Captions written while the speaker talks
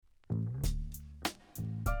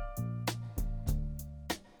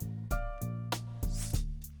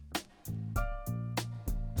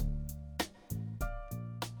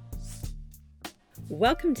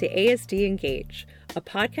Welcome to ASD Engage, a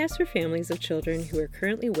podcast for families of children who are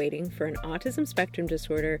currently waiting for an autism spectrum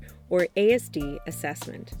disorder or ASD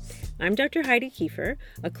assessment. I'm Dr. Heidi Kiefer,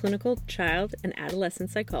 a clinical child and adolescent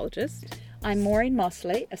psychologist. I'm Maureen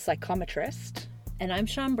Mosley, a psychometrist. And I'm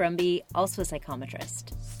Sean Brumby, also a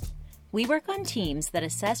psychometrist. We work on teams that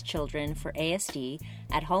assess children for ASD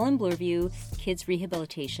at Holland Bloorview Kids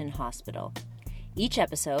Rehabilitation Hospital. Each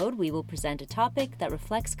episode, we will present a topic that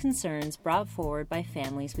reflects concerns brought forward by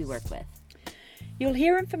families we work with. You'll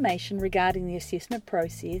hear information regarding the assessment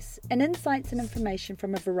process and insights and information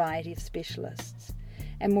from a variety of specialists.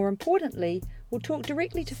 And more importantly, we'll talk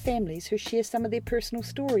directly to families who share some of their personal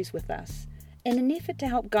stories with us in an effort to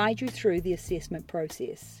help guide you through the assessment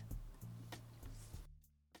process.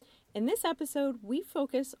 In this episode, we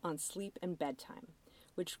focus on sleep and bedtime,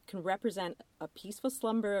 which can represent a peaceful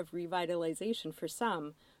slumber of revitalization for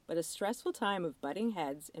some, but a stressful time of butting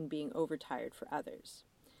heads and being overtired for others.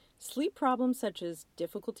 Sleep problems such as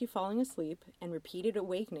difficulty falling asleep and repeated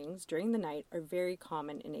awakenings during the night are very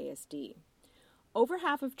common in ASD. Over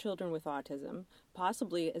half of children with autism,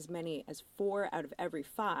 possibly as many as 4 out of every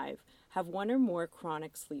 5, have one or more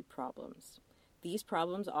chronic sleep problems. These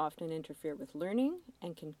problems often interfere with learning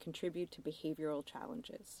and can contribute to behavioral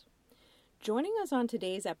challenges. Joining us on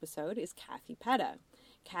today's episode is Kathy Petta.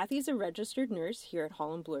 Kathy is a registered nurse here at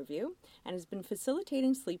Holland Bloorview and has been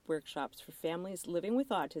facilitating sleep workshops for families living with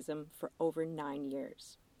autism for over 9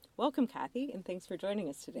 years. Welcome, Kathy, and thanks for joining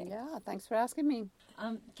us today. Yeah, thanks for asking me.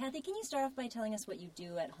 Kathy, can you start off by telling us what you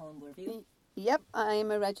do at Holland Bloorview? Yep, I'm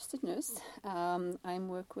a registered nurse. I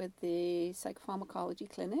work with the psychopharmacology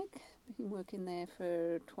clinic. I've been working there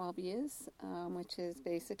for 12 years, which is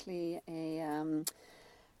basically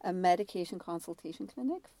a medication consultation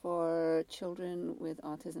clinic for children with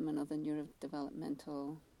autism and other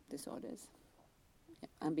neurodevelopmental disorders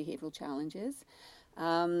and behavioral challenges.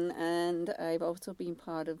 And I've also been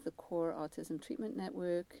part of the Core Autism Treatment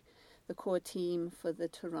Network. The core team for the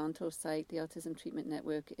Toronto site, the Autism Treatment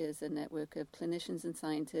Network, is a network of clinicians and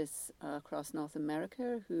scientists across North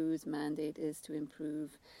America whose mandate is to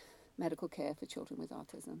improve medical care for children with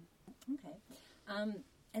autism. Okay.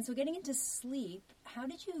 And so getting into sleep, how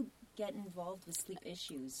did you get involved with sleep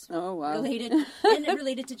issues? Oh, wow. Related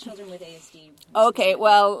to children with ASD? Okay,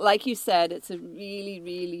 well, like you said, it's a really,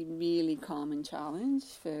 really, really common challenge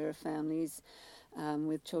for families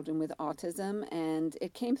with children with autism. And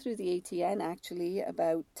it came through the ATN, actually,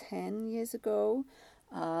 about 10 years ago.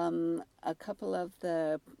 A couple of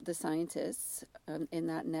the scientists in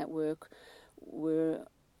that network were...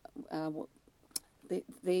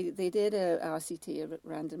 They did a RCT, a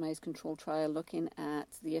randomized control trial, looking at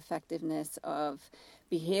the effectiveness of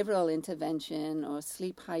behavioral intervention or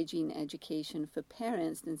sleep hygiene education for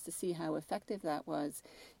parents, and to see how effective that was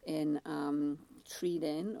in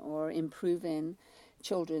treating or improving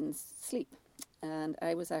children's sleep. And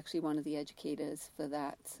I was actually one of the educators for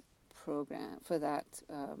that program, for that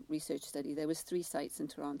research study. There was 3 sites in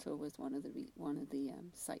Toronto. Was one of the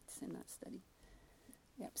sites in that study.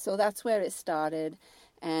 Yep. So that's where it started.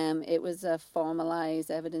 It was a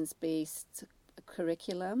formalized, evidence-based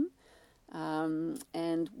curriculum.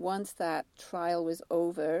 And once that trial was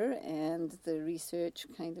over and the research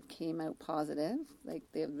kind of came out positive, like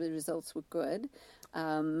the results were good,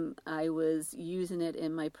 I was using it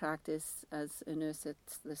in my practice as a nurse at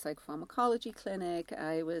the psychopharmacology clinic.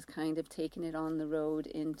 I was kind of taking it on the road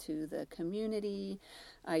into the community.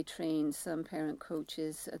 I trained some parent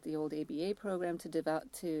coaches at the old ABA program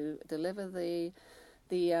to deliver the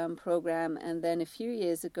program, and then a few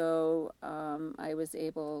years ago, I was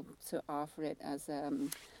able to offer it as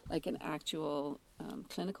like an actual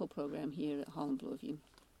clinical program here at Holland Bloorview.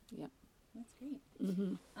 Yeah, that's great.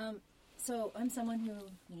 Mm-hmm. So I'm someone who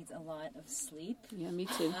needs a lot of sleep. Yeah, me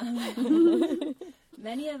too.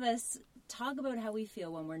 Many of us talk about how we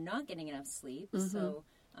feel when we're not getting enough sleep. Mm-hmm. So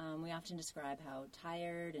we often describe how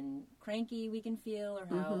tired and cranky we can feel, or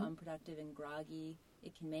how unproductive and groggy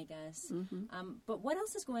it can make us. Mm-hmm. But what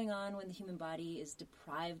else is going on when the human body is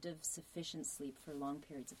deprived of sufficient sleep for long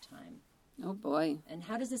periods of time? Oh, boy. And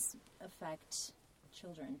how does this affect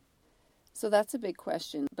children? So that's a big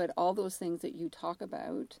question. But all those things that you talk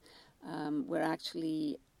about were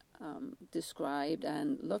actually described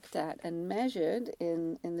and looked at and measured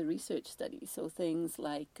in the research study. So things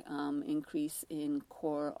like increase in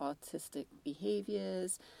core autistic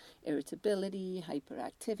behaviors, irritability,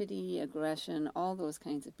 hyperactivity, aggression, all those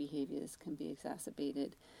kinds of behaviors can be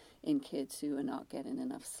exacerbated in kids who are not getting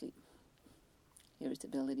enough sleep.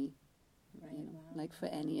 Irritability, right? Like for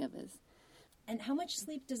any of us. And how much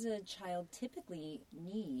sleep does a child typically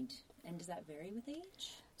need? And does that vary with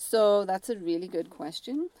age? So that's a really good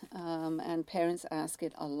question, and parents ask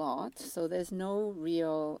it a lot. So there's no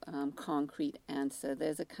real concrete answer.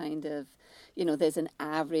 There's a kind of, there's an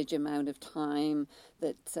average amount of time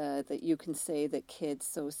that you can say that kids,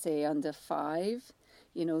 so say under 5,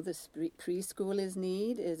 the preschoolers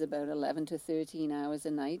need is about 11 to 13 hours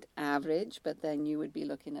a night, average, but then you would be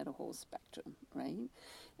looking at a whole spectrum, right?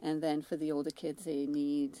 And then for the older kids, they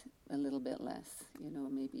need a little bit less,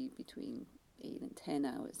 maybe between 8 and 10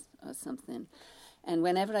 hours or something. And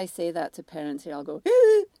whenever I say that to parents here, I'll go,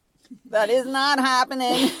 that is not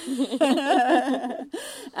happening.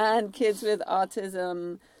 And kids with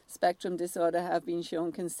autism spectrum disorder have been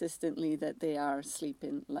shown consistently that they are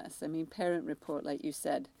sleeping less. I mean, parent report, like you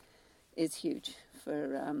said, is huge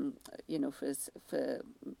for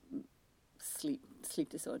sleep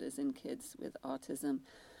disorders in kids with autism.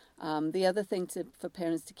 The other thing for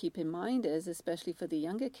parents to keep in mind is, especially for the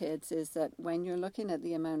younger kids, is that when you're looking at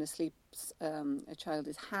the amount of sleep a child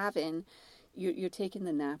is having, you're taking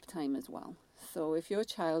the nap time as well. So if your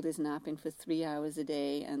child is napping for 3 hours a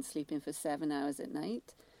day and sleeping for 7 hours at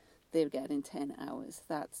night, they're getting 10 hours.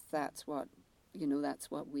 That's what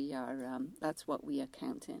we are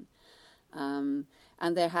counting. And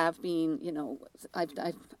there have been,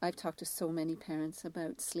 I've talked to so many parents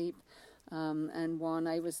about sleep. And one,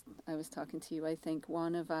 I was talking to you, I think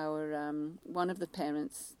one of the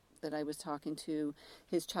parents that I was talking to,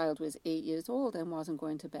 his child was 8 years old and wasn't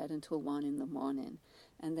going to bed until 1 a.m.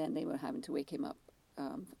 And then they were having to wake him up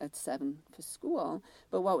at 7 for school.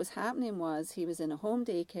 But what was happening was he was in a home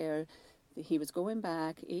daycare. He was going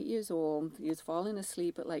back, 8 years old. He was falling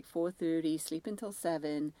asleep at like 4:30, sleeping till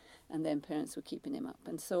 7, and then parents were keeping him up.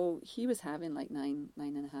 And so he was having like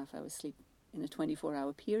 9.5 hours sleep in a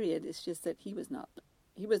 24-hour period. It's just that he was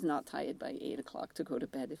not tired by 8 o'clock to go to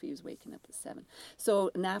bed if he was waking up at 7. So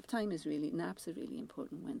naps are really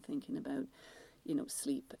important when thinking about,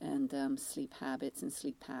 sleep and sleep habits and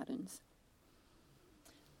sleep patterns.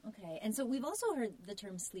 Okay, and so we've also heard the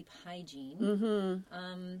term sleep hygiene,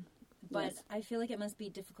 but Yes. I feel like it must be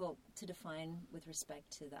difficult to define with respect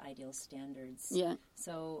to the ideal standards. Yeah.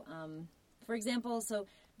 So, for example,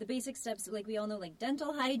 the basic steps, like we all know, like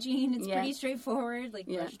dental hygiene, it's pretty straightforward, like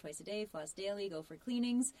brush twice a day, floss daily, go for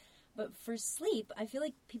cleanings. But for sleep, I feel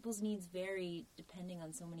like people's needs vary depending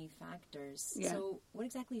on so many factors. Yeah. So what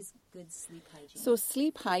exactly is good sleep hygiene? So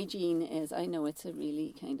sleep hygiene is, I know it's a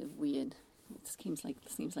really kind of weird, it seems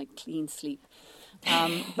like clean sleep.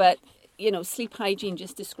 But, sleep hygiene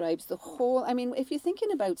just describes the whole, if you're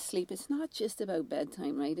thinking about sleep, it's not just about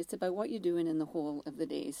bedtime, right? It's about what you're doing in the whole of the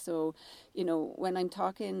day. So, when I'm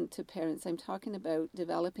talking to parents, I'm talking about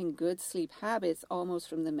developing good sleep habits almost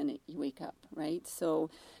from the minute you wake up, right?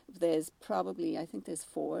 So there's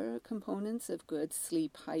 4 components of good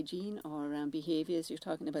sleep hygiene or behaviors. You're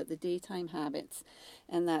talking about the daytime habits,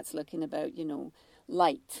 and that's looking about,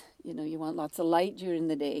 light. You want lots of light during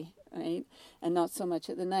the day, right? And not so much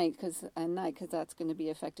at night, because that's going to be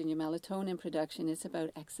affecting your melatonin production. It's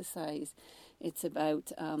about exercise. It's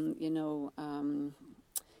about,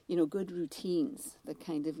 good routines that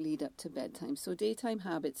kind of lead up to bedtime. So daytime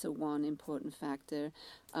habits are one important factor.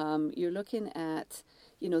 You're looking at,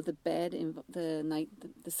 the bed,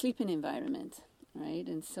 the sleeping environment. Right,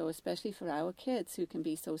 and so especially for our kids who can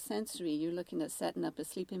be so sensory, you're looking at setting up a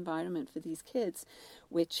sleep environment for these kids,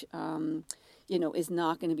 which is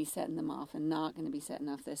not going to be setting them off and not going to be setting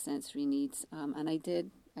off their sensory needs. And I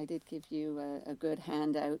did give you a good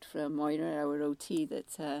handout from Moira, our OT,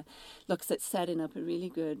 that looks at setting up a really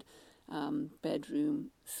good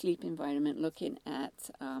bedroom sleep environment, looking at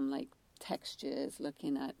like textures,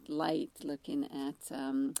 looking at light, looking at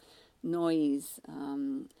noise.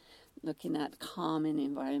 Looking at calming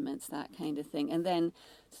environments, that kind of thing. And then,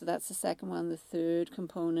 so that's the second one. The third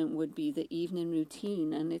component would be the evening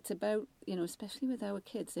routine. And it's about, especially with our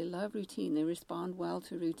kids, they love routine. They respond well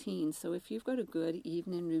to routine. So if you've got a good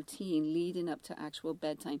evening routine leading up to actual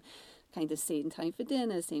bedtime, kind of same time for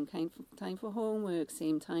dinner, same time for homework,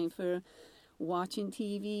 same time for watching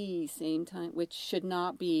TV, same time, which should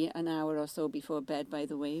not be an hour or so before bed, by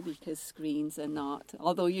the way, because screens are not,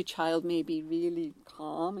 although your child may be really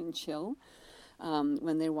calm and chill,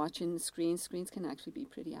 when they're watching screens can actually be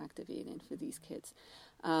pretty activating for these kids.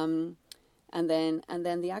 And then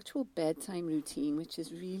the actual bedtime routine, which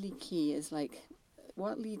is really key, is like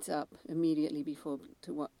what leads up immediately before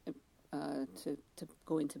to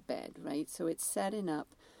go into bed, right? So it's setting up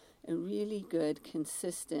a really good,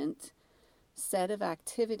 consistent set of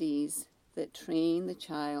activities that train the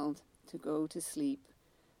child to go to sleep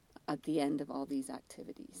at the end of all these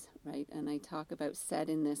activities, right? And I talk about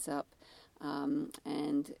setting this up,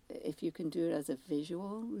 and if you can do it as a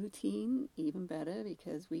visual routine, even better,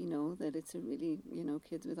 because we know that it's a really,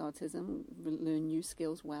 kids with autism learn new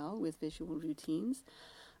skills well with visual routines.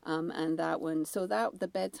 And the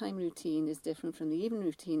bedtime routine is different from the evening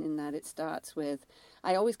routine in that it starts with,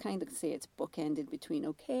 I always kind of say it's bookended between,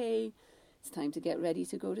 okay, it's time to get ready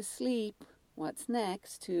to go to sleep. What's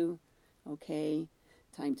next? To, okay,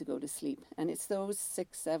 time to go to sleep. And it's those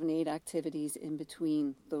 6, 7, 8 activities in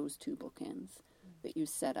between those two bookends that you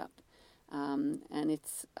set up. And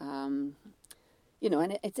it's, and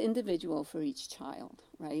it's individual for each child,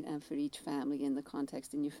 right? And for each family in the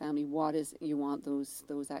context in your family, what is you want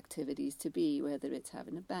those activities to be, whether it's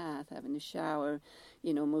having a bath, having a shower.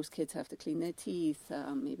 Most kids have to clean their teeth,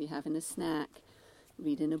 maybe having a snack,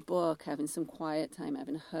 reading a book, having some quiet time,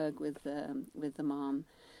 having a hug with the mom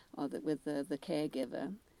or with the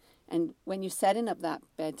caregiver. And when you're setting up that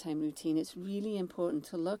bedtime routine, it's really important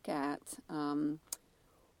to look at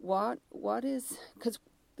what is, because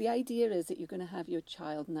the idea is that you're going to have your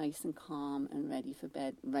child nice and calm and ready for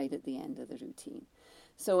bed right at the end of the routine.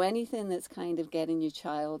 So anything that's kind of getting your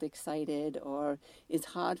child excited or is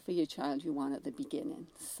hard for your child, you want at the beginning.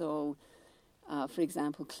 So, for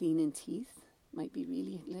example, cleaning teeth might be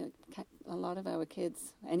really, a lot of our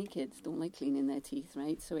kids, any kids, don't like cleaning their teeth,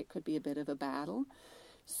 right? So it could be a bit of a battle.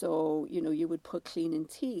 So, you would put cleaning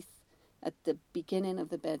teeth at the beginning of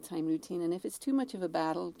the bedtime routine. And if it's too much of a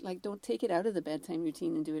battle, don't take it out of the bedtime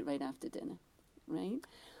routine and do it right after dinner, right?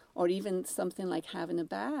 Or even something like having a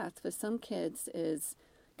bath for some kids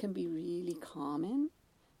can be really calming,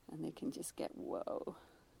 and they can just get,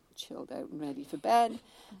 chilled out and ready for bed.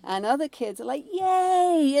 And other kids are like,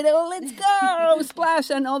 yay, let's go,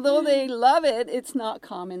 splash. And although they love it, it's not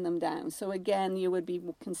calming them down. So again, you would be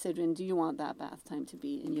considering, do you want that bath time to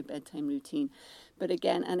be in your bedtime routine? But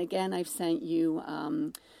again, I've sent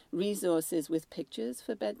you resources with pictures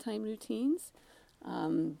for bedtime routines.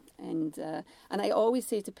 And I always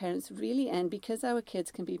say to parents, really end, because our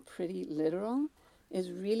kids can be pretty literal,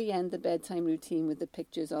 is really end the bedtime routine with the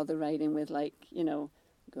pictures or the writing with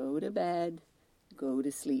go to bed, go to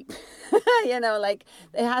sleep. It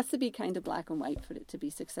has to be kind of black and white for it to be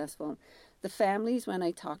successful. The families, when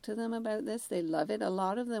I talk to them about this, they love it. A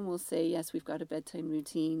lot of them will say, yes, we've got a bedtime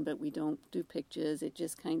routine, but we don't do pictures. It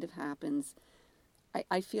just kind of happens.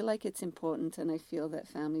 I feel like it's important, and I feel that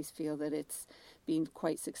families feel that it's been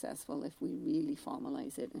quite successful if we really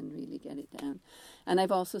formalize it and really get it down. And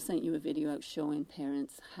I've also sent you a video out showing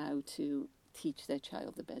parents how to teach their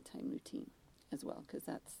child the bedtime routine as well, because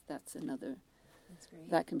that's another. That's great.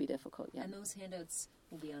 That can be difficult, yeah. And those handouts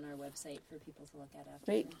will be on our website for people to look at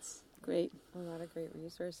afterwards. Great. A lot of great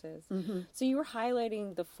resources. Mm-hmm. So you were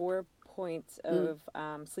highlighting the 4 points of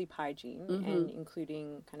sleep hygiene, and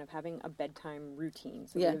including kind of having a bedtime routine,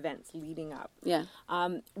 so the events leading up. Yeah.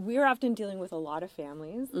 We're often dealing with a lot of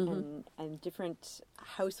families and different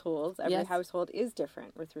households. Every household is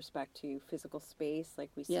different with respect to physical space. Like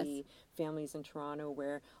we see families in Toronto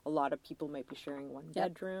where a lot of people might be sharing one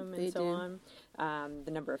bedroom and so on.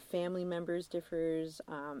 The number of family members differs,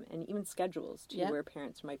 and even schedules too, where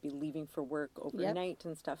parents might be leaving for work overnight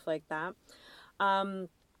and stuff like that.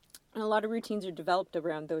 And a lot of routines are developed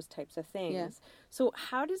around those types of things. Yeah. So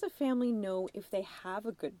how does a family know if they have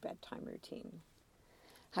a good bedtime routine?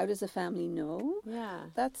 How does a family know? Yeah.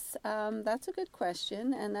 That's a good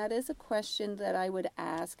question. And that is a question that I would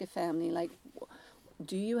ask a family,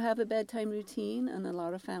 do you have a bedtime routine? And a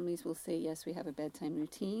lot of families will say, yes, we have a bedtime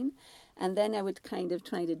routine. And then I would kind of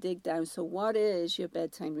try to dig down. So what is your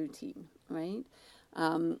bedtime routine, right?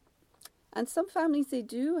 And some families, they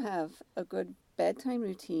do have a good bedtime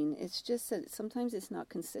routine. It's just that sometimes it's not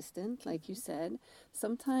consistent, like you said.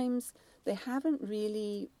 Sometimes they haven't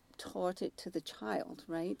really taught it to the child,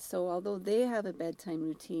 right? So although they have a bedtime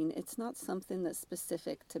routine, it's not something that's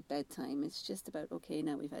specific to bedtime. It's just about, okay,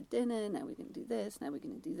 now we've had dinner, now we're going to do this, now we're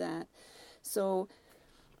going to do that. So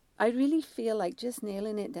I really feel like just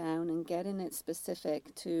nailing it down and getting it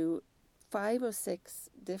specific to 5 or 6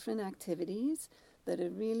 different activities that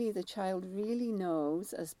are really, the child really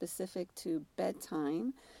knows are specific to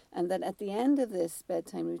bedtime, and that at the end of this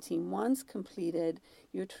bedtime routine, once completed,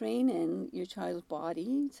 you're training your child's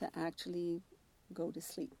body to actually go to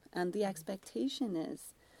sleep. And the expectation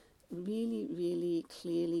is really, really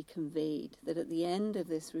clearly conveyed that at the end of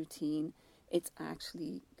this routine, it's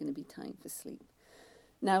actually going to be time for sleep.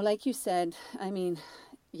 Now, like you said, I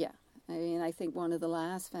think one of the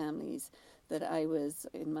last families that I was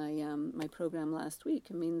in my program last week.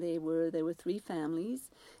 I mean, there were 3 families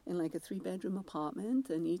in like a 3-bedroom apartment,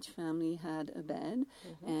 and each family had a bed,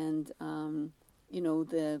 and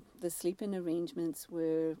the sleeping arrangements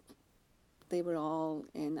were all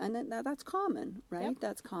in, and that's common, right? Yep.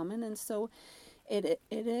 That's common, and so it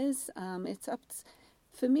is. It's up.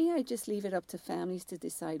 For me, I just leave it up to families to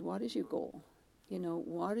decide, what is your goal.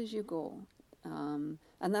 What is your goal?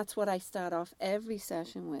 And that's what I start off every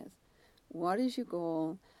session with. What is your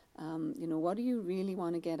goal? What do you really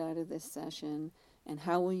want to get out of this session? And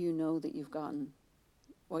how will you know that you've gotten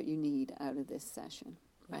what you need out of this session,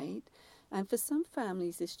 right? And for some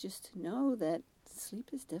families, it's just to know that sleep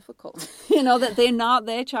is difficult. That they're not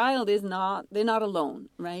alone,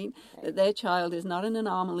 right? That their child is not an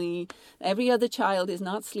anomaly. Every other child is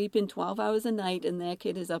not sleeping 12 hours a night and their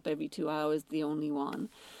kid is up every 2 hours, the only one.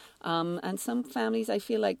 And some families, I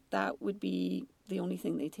feel like that would be the only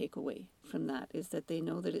thing they take away from that, is that they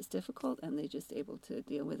know that it's difficult and they're just able to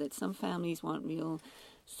deal with it. Some families want real,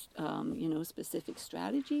 specific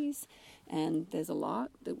strategies, and there's a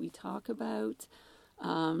lot that we talk about.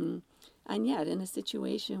 And yet, in a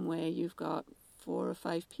situation where you've got 4 or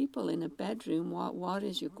 5 people in a bedroom, what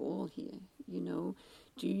is your goal here?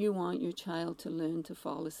 Do you want your child to learn to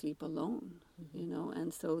fall asleep alone?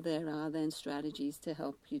 And so there are then strategies to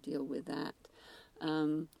help you deal with that.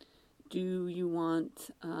 Do you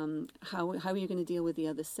want, how are you going to deal with the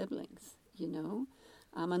other siblings,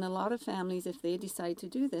 And a lot of families, if they decide to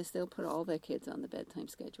do this, they'll put all their kids on the bedtime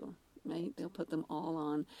schedule, right? They'll put them all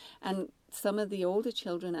on. And some of the older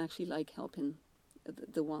children actually like helping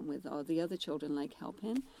the one with, or the other children like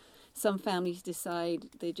helping. Some families decide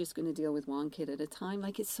they're just going to deal with one kid at a time.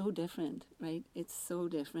 Like, it's so different, right? It's so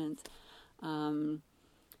different.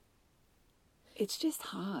 It's just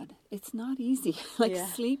hard. It's not easy.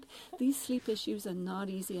 Sleep, these sleep issues are not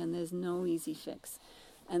easy, and there's no easy fix.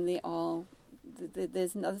 And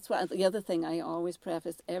that's why the other thing I always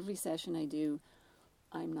preface every session I do,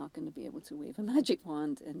 I'm not going to be able to wave a magic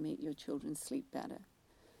wand and make your children sleep better.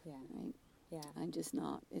 Yeah. Right? Yeah. I'm just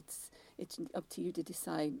not. It's up to you to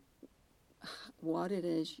decide what it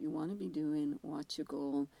is you want to be doing, what's your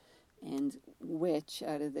goal, and which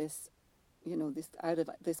out of this, out of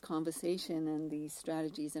this conversation and these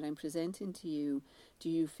strategies that I'm presenting to you, do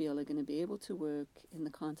you feel are going to be able to work in the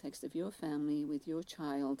context of your family, with your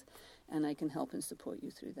child, and I can help and support you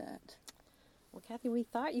through that. Well, Kathy, we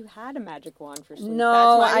thought you had a magic wand for sleep. No,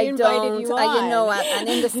 That's why we I invited don't. You on. And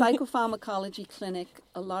in the psychopharmacology clinic,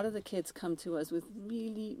 a lot of the kids come to us with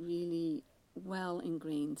really, really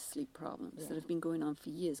well-ingrained sleep problems that have been going on for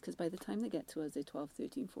years, because by the time they get to us, they're 12,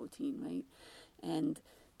 13, 14, right? And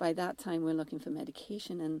by that time, we're looking for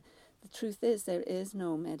medication. And the truth is, there is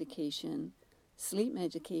no medication, sleep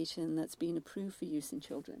medication, that's been approved for use in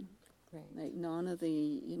children. Right. Like none of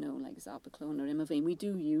the, like Zapaclone or Imovane. We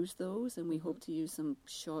do use those, and we hope to use them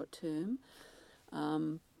short term,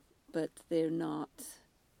 but they're not,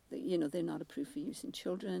 they're not approved for use in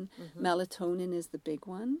children. Mm-hmm. Melatonin is the big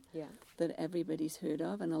one that everybody's heard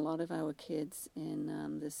of, and a lot of our kids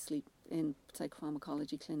in the sleep in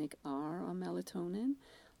psychopharmacology clinic are on melatonin.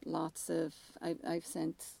 Lots of, I've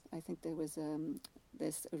sent, I think there was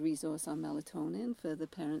there's a resource on melatonin for the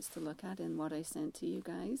parents to look at in what I sent to you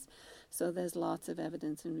guys. So there's lots of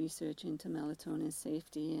evidence and research into melatonin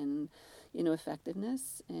safety and,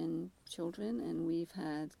 effectiveness in children. And we've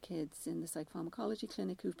had kids in the psychopharmacology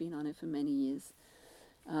clinic who've been on it for many years.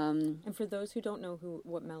 And for those who don't know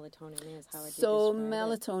what melatonin is, how would you describe it? So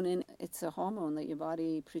melatonin, it's a hormone that your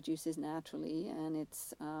body produces naturally, and it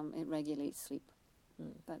regulates sleep.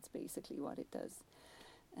 That's basically what it does.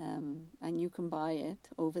 And you can buy it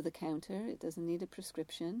over the counter. It doesn't need a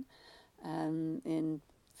prescription. In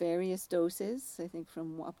various doses, I think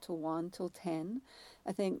from up to 1 till 10.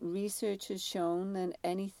 I think research has shown that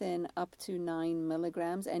anything up to 9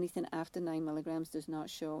 milligrams, anything after 9 milligrams does not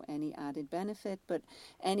show any added benefit, but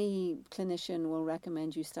any clinician will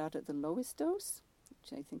recommend you start at the lowest dose,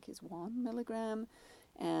 which I think is 1 milligram,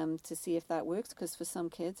 to see if that works, because for some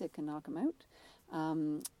kids it can knock them out.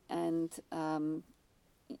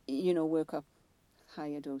 Work up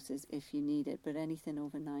higher doses if you need it, but anything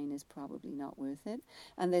over 9 is probably not worth it.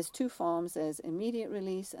 And there's 2 forms. There's immediate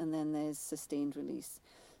release, and then there's sustained release.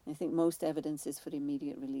 I think most evidence is for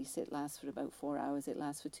immediate release. It lasts for about 4 hours. It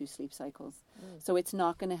lasts for 2 sleep cycles. So it's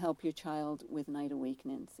not going to help your child with night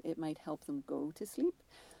awakenings. It might help them go to sleep,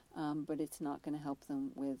 but it's not going to help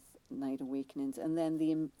them with night awakenings. And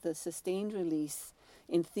then the sustained release,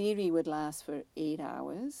 in theory, would last for 8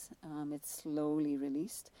 hours. It's slowly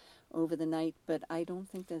released over the night, but I don't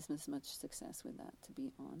think there's as much success with that, to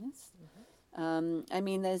be honest.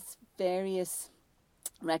 There's various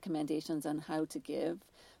recommendations on how to give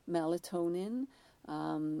melatonin.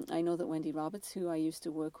 I know that Wendy Roberts, who I used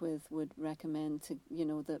to work with, would recommend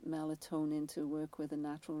that melatonin, to work with a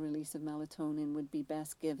natural release of melatonin, would be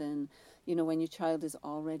best given, when your child is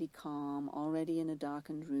already calm, already in a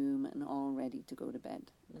darkened room, and all ready to go to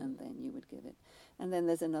bed, and then you would give it. And then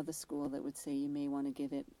there's another school that would say you may want to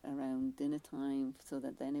give it around dinner time so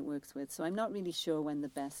that then it works with. So I'm not really sure when the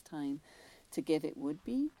best time to give it would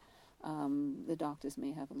be. The doctors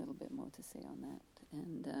may have a little bit more to say on that.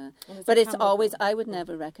 But it's always, I would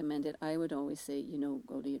never recommend it. I would always say,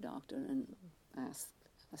 go to your doctor and ask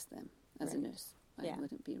them as a nurse. I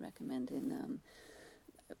wouldn't be recommending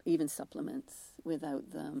even supplements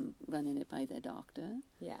without them running it by their doctor.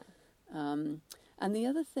 Yeah. And the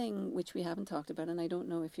other thing which we haven't talked about, and I don't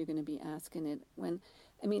know if you're going to be asking it,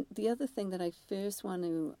 the other thing that I first want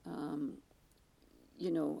to,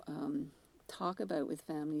 talk about with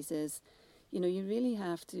families is, you really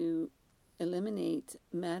have to eliminate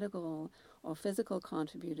medical or physical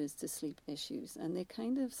contributors to sleep issues, and they're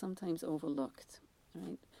kind of sometimes overlooked,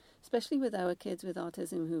 right? Especially with our kids with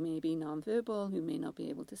autism who may be nonverbal, who may not be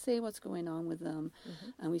able to say what's going on with them,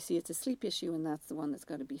 and we see it's a sleep issue and that's the one that's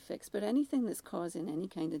got to be fixed. But anything that's causing any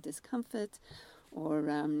kind of discomfort or,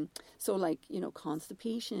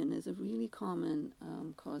 constipation is a really common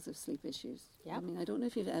cause of sleep issues. Yep. I don't know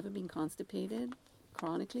if you've ever been constipated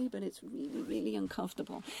chronically, but it's really, really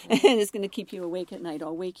uncomfortable. And it's going to keep you awake at night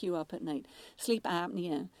or wake you up at night. Sleep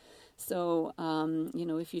apnea. So,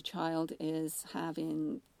 if your child is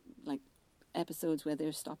having episodes where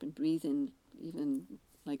they're stopping breathing even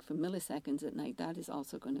for milliseconds at night, that is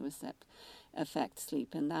also going to affect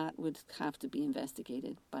sleep, and that would have to be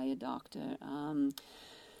investigated by a doctor.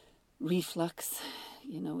 Reflux,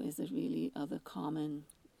 is a really other common,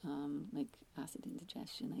 acid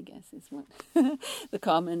indigestion, I guess is what the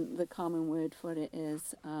common word for it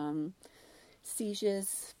is.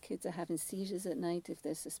 Seizures, kids are having seizures at night. If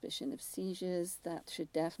there's suspicion of seizures, that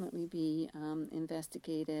should definitely be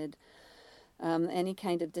investigated. Any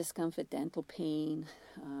kind of discomfort, dental pain.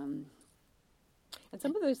 And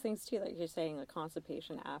some of those things too, like you're saying, like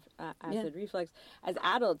constipation, acid reflux. As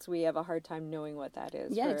adults, we have a hard time knowing what that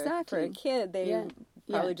is. Yeah, exactly. For a kid, they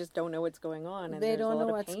probably just don't know what's going on, and they don't know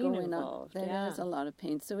what's going on. There is a lot of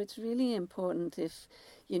pain, so it's really important if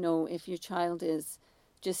your child is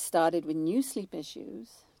just started with new sleep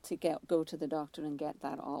issues to go to the doctor and get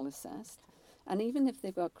that all assessed, and even if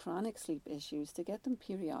they've got chronic sleep issues, to get them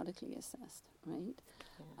periodically assessed, right?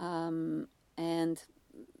 Yeah. And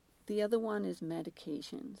the other one is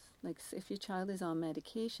medications. If your child is on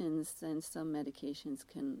medications, then some medications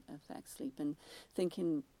can affect sleep. And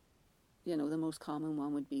thinking, the most common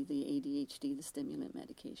one would be the ADHD, the stimulant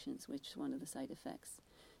medications, which one of the side effects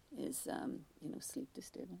is, sleep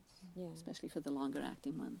disturbance, especially for the longer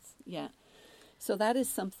acting ones. Yeah. So that is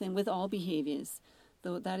something with all behaviors,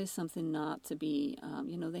 though that is something not to be,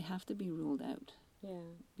 they have to be ruled out. Yeah.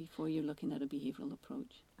 Before you're looking at a behavioral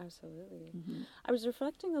approach. Absolutely. Mm-hmm. I was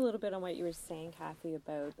reflecting a little bit on what you were saying, Kathy,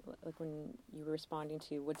 about when you were responding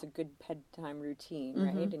to what's a good bedtime routine,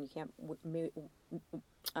 right? And you can't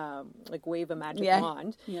wave a magic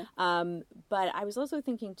wand. Yeah. But I was also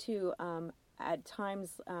thinking too, at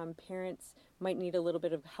times parents might need a little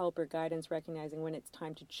bit of help or guidance recognizing when it's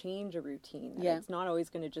time to change a routine. It's not always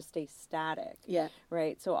going to just stay static. Yeah.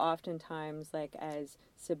 Right? So oftentimes, as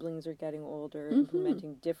siblings are getting older,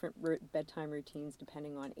 implementing different bedtime routines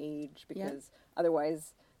depending on age, because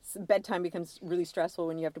otherwise bedtime becomes really stressful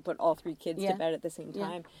when you have to put all three kids to bed at the same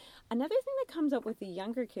time. Another thing that comes up with the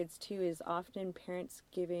younger kids too is often parents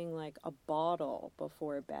giving a bottle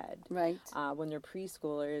before bed. Right. When they're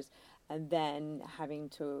preschoolers, and then having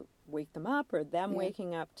to wake them up or them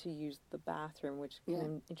waking up to use the bathroom, which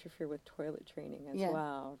can interfere with toilet training as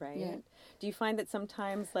well, right? Yeah. Do you find that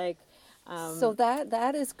sometimes so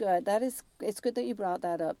that is good. It's good that you brought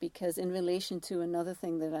that up, because in relation to another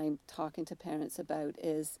thing that I'm talking to parents about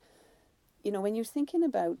is, when you're thinking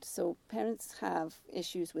about, so parents have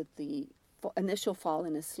issues with the initial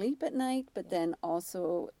falling asleep at night, but then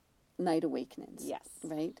also night awakenings. Yes.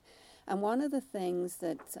 Right? And one of the things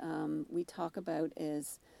that we talk about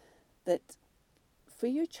is that for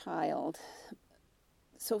your child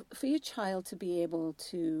to be able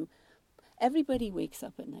to, everybody wakes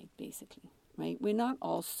up at night basically, right? We're not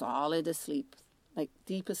all solid asleep,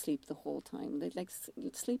 deep asleep the whole time.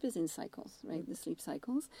 Sleep is in cycles, right? The sleep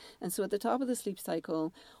cycles. And so at the top of the sleep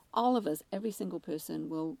cycle, all of us, every single person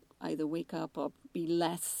will either wake up or be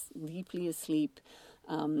less deeply asleep.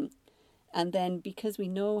 And then because we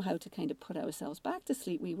know how to kind of put ourselves back to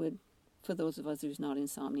sleep, we would for those of us who's not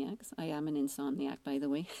insomniacs. I am an insomniac, by the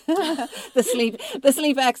way. the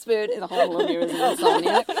sleep expert in the whole of here is an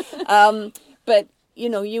insomniac. But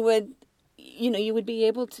you would be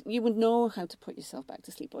able to, you would know how to put yourself back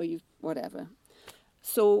to sleep, or whatever.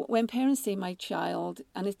 So when parents say my child,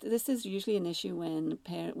 and this is usually an issue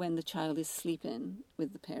when the child is sleeping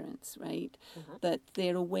with the parents, right? That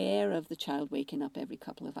they're aware of the child waking up every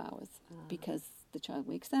couple of hours because the child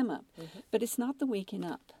wakes them up. But it's not the waking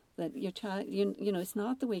up that your child, it's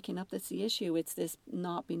not the waking up that's the issue. It's this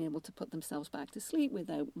not being able to put themselves back to sleep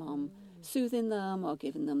without mom soothing them or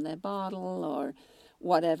giving them their bottle or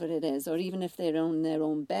whatever it is. Or even if they're on their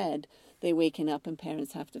own bed, they're waking up and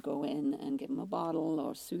parents have to go in and give them a bottle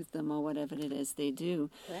or soothe them or whatever it is they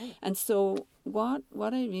do. Right. And so what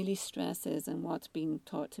I really stress is, and what's being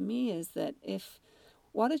taught to me, is that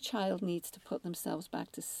what a child needs to put themselves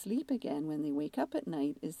back to sleep again when they wake up at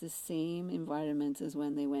night is the same environment as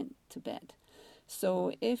when they went to bed.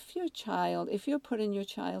 So if you're putting your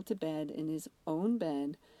child to bed in his own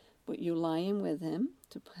bed, but you're lying with him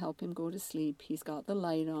to help him go to sleep, he's got the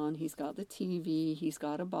light on, he's got the TV, he's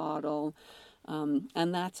got a bottle,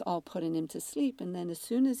 and that's all putting him to sleep. And then as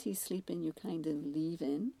soon as he's sleeping, you kind of leave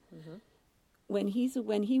in. When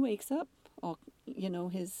he wakes up, or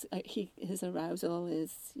his arousal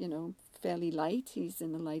is fairly light. He's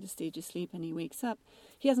in the lighter stage of sleep, and he wakes up.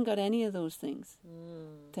 He hasn't got any of those things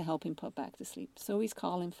to help him put back to sleep. So he's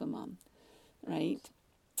calling for mom, right?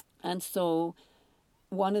 And so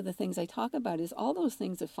one of the things I talk about is all those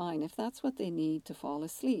things are fine if that's what they need to fall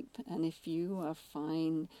asleep. And if you are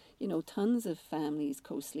fine, tons of families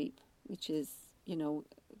co-sleep, which is,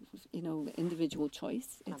 individual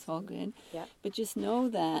choice. It's all good. Yeah. But just know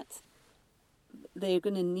that they're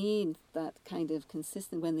going to need that kind of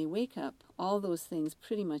consistent, when they wake up, all those things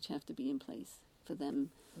pretty much have to be in place for them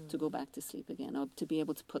to go back to sleep again, or to be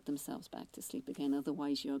able to put themselves back to sleep again.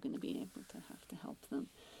 Otherwise, you're going to be able to have to help them.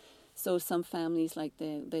 So some families, like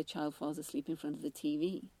their child falls asleep in front of the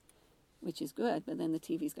TV, which is good, but then the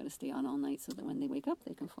TV's got to stay on all night so that when they wake up,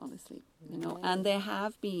 they can fall asleep. And there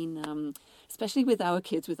have been, especially with our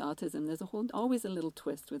kids with autism, there's always a little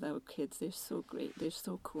twist with our kids. They're so great. They're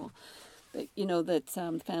so cool. But,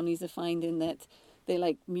 that families are finding that they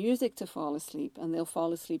like music to fall asleep, and they'll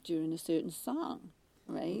fall asleep during a certain song,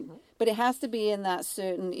 right? But it has to be in that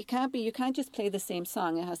certain, you can't just play the same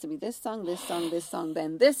song. It has to be this song, this song, this song,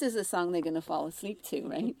 then this is the song they're going to fall asleep to,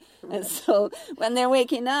 right? And so when they're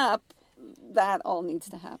waking up, that all needs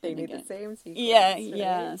to happen They need again. the same sequence.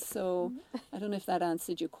 Yeah. So I don't know if that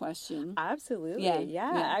answered your question. Absolutely.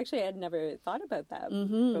 Yeah. Actually, I'd never thought about that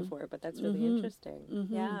before, but that's really interesting.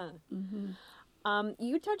 Yeah.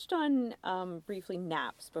 You touched on briefly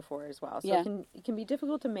naps before as well. So it can be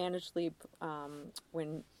difficult to manage sleep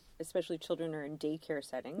when especially children are in daycare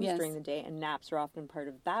settings during the day, and naps are often part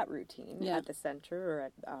of that routine at the center or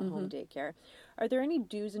at home daycare. Are there any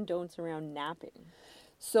do's and don'ts around napping?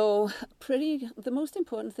 So the most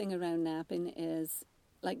important thing around napping is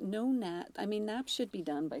no nap. I mean, naps should be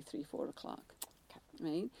done by 3-4 o'clock.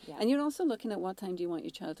 Right? Yeah. And you're also looking at what time do you want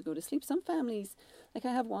your child to go to sleep. Some families, I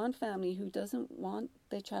have one family who doesn't want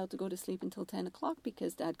their child to go to sleep until 10 o'clock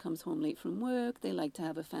because dad comes home late from work. They like to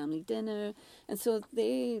have a family dinner. And so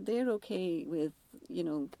they're okay with,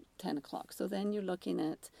 10 o'clock. So then you're looking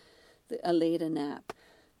at a later nap.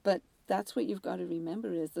 But that's what you've got to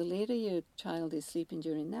remember is the later your child is sleeping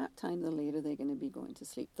during nap time, the later they're going to be going to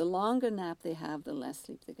sleep. The longer nap they have, the less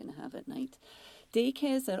sleep they're going to have at night.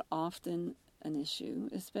 Daycares are often an issue,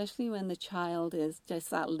 especially when the child is just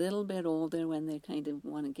that little bit older, when they kind of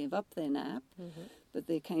want to give up their nap. But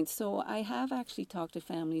so I have actually talked to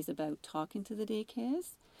families about talking to the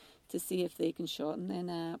daycares to see if they can shorten their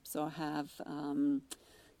naps or have them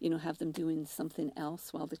doing something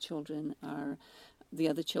else while the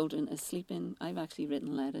other children are sleeping. I've actually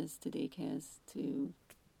written letters to daycares to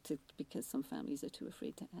because some families are too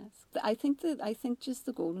afraid to ask. I think just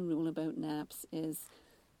the golden rule about naps is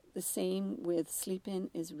the same with sleeping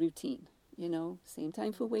is routine, same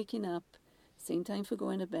time for waking up, same time for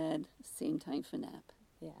going to bed, same time for nap.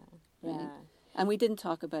 Yeah. Right? And we didn't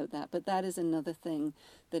talk about that, but that is another thing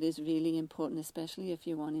that is really important, especially if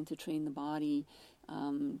you're wanting to train the body,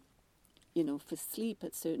 for sleep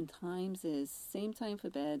at certain times is same time for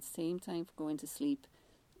bed, same time for going to sleep,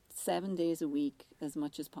 7 days a week, as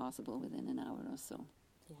much as possible within an hour or so.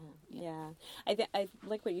 Yeah. I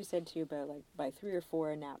like what you said too about by 3 or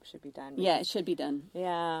 4 a nap should be done. Yeah, it should be done.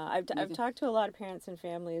 Yeah, I've talked to a lot of parents and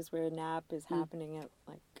families where a nap is happening at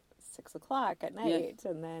 6 o'clock at night,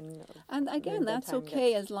 and then again that's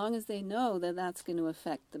okay as long as they know that that's going to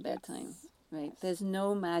affect the bedtime. right? There's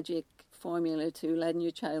no magic formula to letting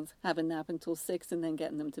your child have a nap until 6 and then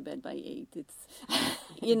getting them to bed by 8. It's,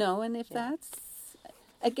 you know, and if that's,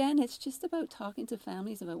 again, it's just about talking to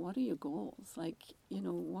families about what are your goals? Like, you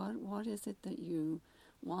know, what is it that you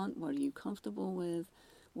want? What are you comfortable with?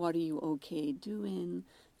 What are you okay doing?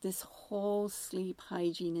 This whole sleep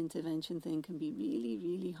hygiene intervention thing can be really,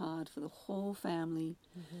 really hard for the whole family.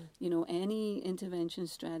 You know, any intervention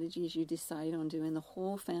strategies you decide on doing, the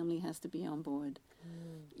whole family has to be on board.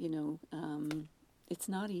 You know, it's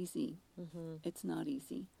not easy. It's not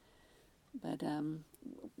easy. But,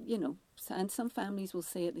 you know, and some families will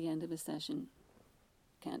say at the end of a session,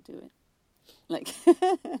 can't do it. Like,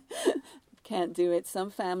 can't do it. Some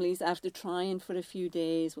families, after trying for a few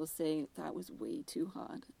days, will say, that was way too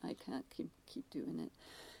hard. I can't keep doing it.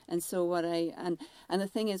 And so and the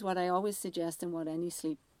thing is, what I always suggest and what any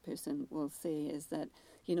sleep person will say is that,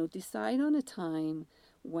 you know, decide on a time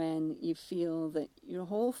when you feel that your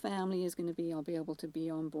whole family is going to be able to be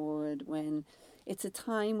on board, when it's a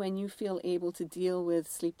time when you feel able to deal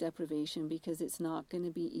with sleep deprivation, because it's not going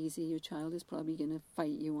to be easy. Your child is probably going to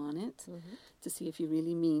fight you on it to see if you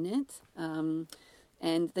really mean it.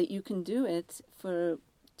 And that you can do it for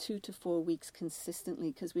 2 to 4 weeks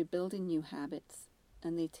consistently, because we're building new habits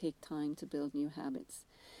and they take time to build new habits.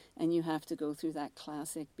 And you have to go through that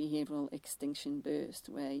classic behavioral extinction burst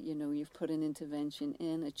where, you know, you've put an intervention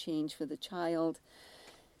in, a change for the child.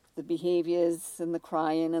 The behaviors and the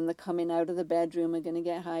crying and the coming out of the bedroom are going to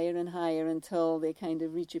get higher and higher until they kind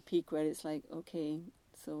of reach a peak where it's like, okay,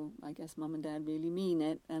 so I guess mom and dad really mean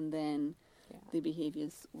it. And then the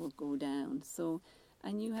behaviors will go down. So,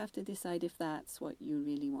 and you have to decide if that's what you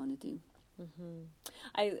really want to do.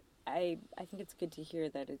 I think it's good to hear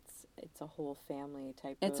that it's a whole family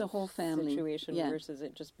type it's of a whole family situation versus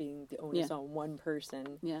it just being the onus on one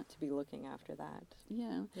person to be looking after that.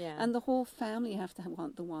 And the whole family have to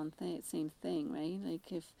want the same thing, right?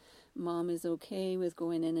 Like if mom is okay with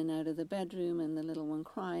going in and out of the bedroom and the little one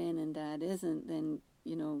crying and dad isn't, then,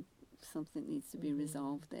 you know, something needs to be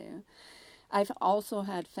resolved there. I've also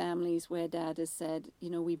had families where dad has said, you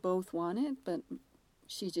know, we both want it, but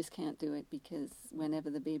she just can't do it because whenever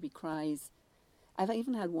the baby cries. I've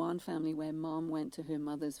even had one family where mom went to her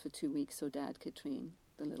mother's for 2 weeks so dad could train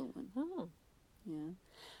the little one. Oh. Yeah.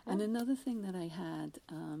 And another thing that I had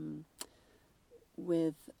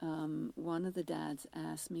with one of the dads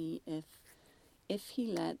asked me if he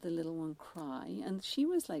let the little one cry, and she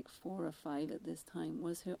was like 4 or 5 at this time,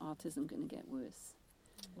 was her autism going to get worse?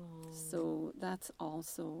 So that's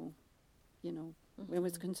also, you know, it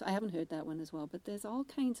was I haven't heard that one as well, but there's all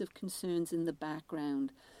kinds of concerns in the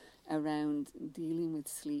background around dealing with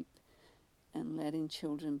sleep and letting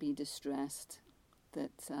children be distressed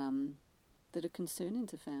that are concerning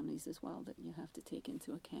to families as well, that you have to take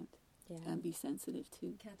into account and be sensitive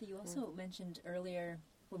to. Kathy, you also mentioned earlier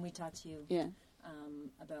when we talked to you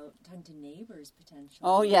about talking to neighbors potentially.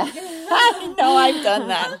 Oh, yeah. I know I've done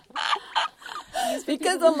that.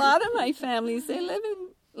 Because a lot of my families, they live in,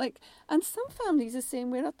 and some families are saying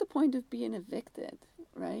we're at the point of being evicted,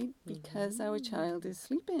 right? Because our child is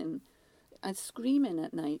sleeping and screaming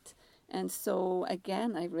at night. And so,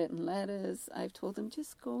 again, I've written letters. I've told them,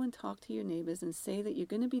 just go and talk to your neighbors and say that you're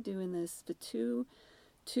going to be doing this for 2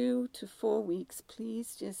 to 4 weeks.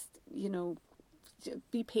 Please just, you know,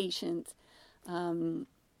 be patient and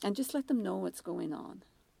just let them know what's going on,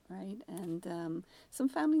 right? And some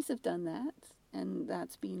families have done that, and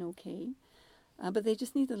that's been okay. But they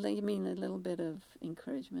just need a little bit of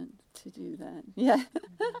encouragement to do that. Yeah.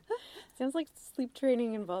 Sounds like sleep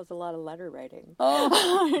training involves a lot of letter writing.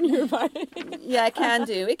 Oh, on your bike. Yeah, it can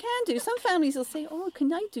do. Some families will say, "Oh,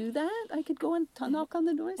 can I do that? I could go and knock on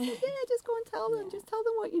the door and say, yeah, just go and tell them. Just tell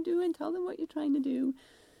them what you're doing. Tell them what you're trying to do."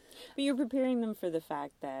 But you're preparing them for the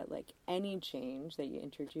fact that, like, any change that you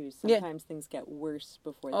introduce, sometimes things get worse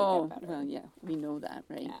before they get better. Oh, well, yeah, we know that,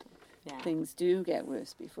 right? Yeah. Things do get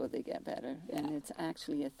worse before they get better, and it's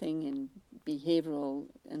actually a thing in behavioral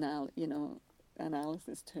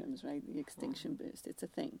analysis terms, right? The extinction burst. It's a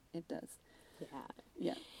thing. It does.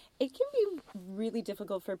 Yeah. It can be really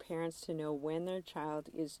difficult for parents to know when their child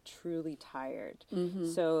is truly tired.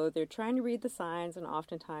 So they're trying to read the signs, and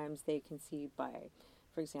oftentimes they can see by,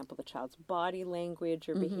 for example, the child's body language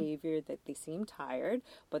or behavior that they seem tired,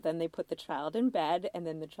 but then they put the child in bed and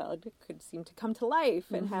then the child could seem to come to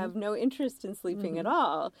life and have no interest in sleeping at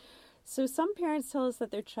all. So some parents tell us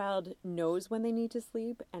that their child knows when they need to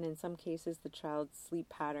sleep, and in some cases the child's sleep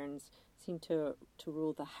patterns seem to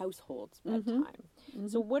rule the household's bedtime.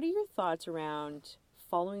 So what are your thoughts around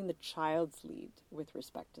following the child's lead with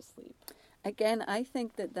respect to sleep? Again, I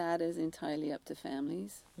think that is entirely up to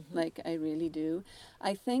families. Like, I really do.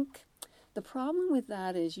 I think the problem with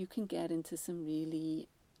that is you can get into some really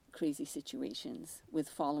crazy situations with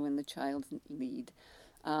following the child's lead.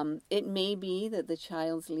 It may be that the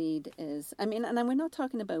child's lead is, and we're not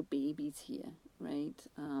talking about babies here, right?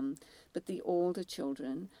 But the older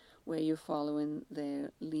children, where you're following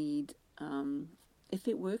their lead, if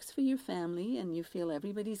it works for your family and you feel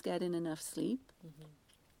everybody's getting enough sleep,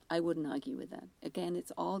 I wouldn't argue with that. Again,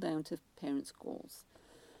 it's all down to parents' goals.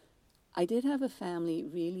 I did have a family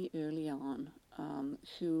really early on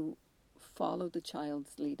who followed the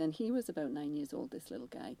child's lead, and he was about 9 years old, this little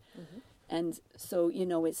guy. And so,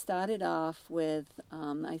 it started off with,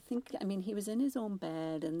 he was in his own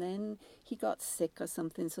bed, and then he got sick or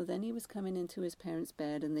something, so then he was coming into his parents'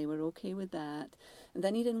 bed, and they were okay with that. And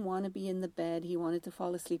then he didn't want to be in the bed, he wanted to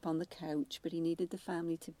fall asleep on the couch, but he needed the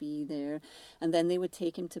family to be there. And then they would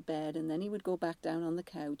take him to bed, and then he would go back down on the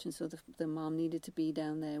couch, and so the mom needed to be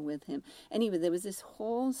down there with him. Anyway, there was this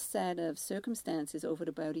whole set of circumstances over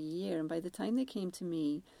about a year, and by the time they came to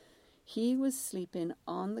me, he was sleeping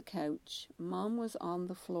on the couch, Mom was on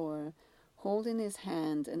the floor, holding his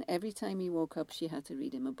hand, and every time he woke up, she had to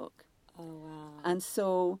read him a book. Oh, wow. And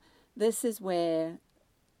so this is where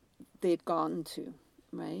they'd gotten to,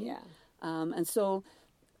 right? Yeah. And so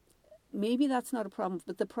maybe that's not a problem,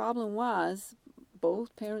 but the problem was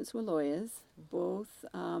both parents were lawyers,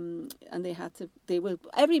 and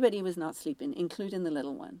everybody was not sleeping, including the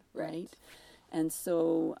little one, right? And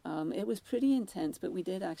so it was pretty intense, but we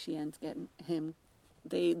did actually end up getting him.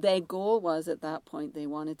 Their goal was, at that point, they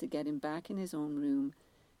wanted to get him back in his own room,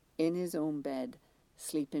 in his own bed,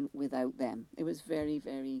 sleeping without them. It was very,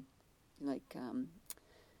 very,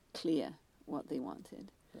 clear what they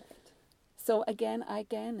wanted. Right. So again,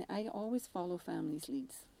 I always follow families'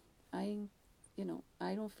 leads. I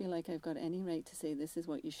don't feel like I've got any right to say this is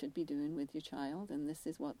what you should be doing with your child, and this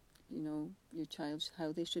is what, your child,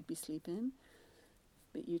 how they should be sleeping.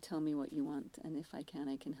 But you tell me what you want, and if I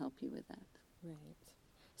can help you with that. Right.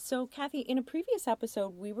 So, Kathy, in a previous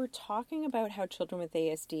episode, we were talking about how children with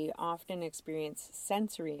ASD often experience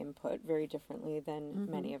sensory input very differently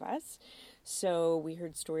than many of us. So we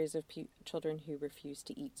heard stories of children who refuse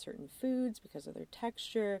to eat certain foods because of their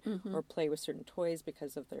texture, or play with certain toys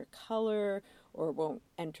because of their color, or won't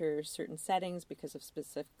enter certain settings because of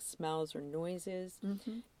specific smells or noises.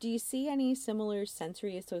 Do you see any similar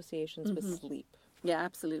sensory associations with sleep? Yeah,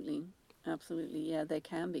 absolutely. Absolutely. Yeah, they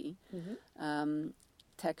can be.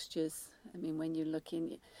 Textures. When you're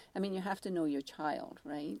looking, you have to know your child,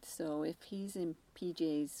 right? So if he's in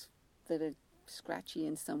PJs that are scratchy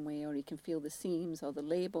in some way, or he can feel the seams or the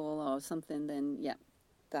label or something, then yeah,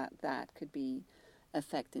 that could be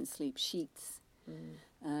affecting sleep. Sheets.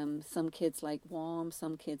 Some kids like warm,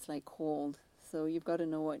 some kids like cold. So you've got to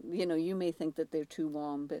know what, you may think that they're too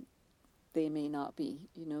warm, but they may not be,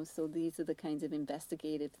 so these are the kinds of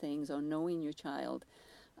investigative things, or knowing your child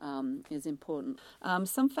is important.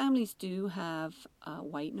 Some families do have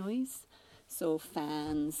white noise, so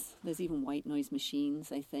fans, there's even white noise machines,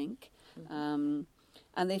 I think, and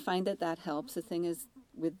they find that helps. The thing is,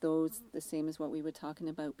 with those, the same as what we were talking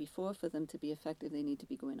about before, for them to be effective, they need to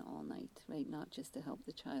be going all night, right? Not just to help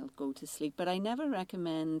the child go to sleep. But I never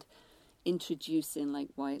recommend introducing like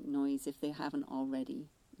white noise if they haven't already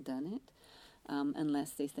done it.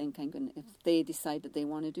 Unless they think if they decide that they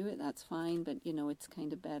want to do it, that's fine. But, it's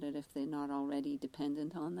kind of better if they're not already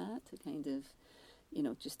dependent on that to kind of,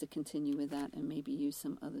 just to continue with that and maybe use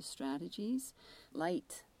some other strategies.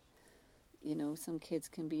 Light, some kids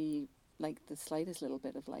can be, like the slightest little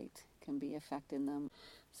bit of light can be affecting them.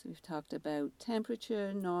 So we've talked about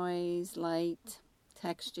temperature, noise, light,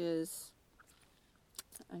 textures.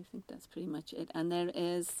 I think that's pretty much it. And there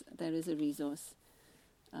is a resource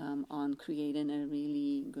on creating a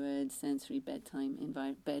really good sensory bedroom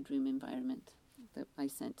environment that I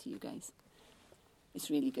sent to you guys. It's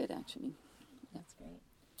really good, actually. That's great.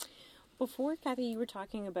 Before, Kathy, you were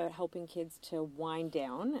talking about helping kids to wind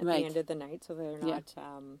down at Right. the end of the night so they're not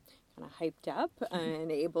kind of hyped up and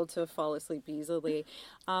able to fall asleep easily.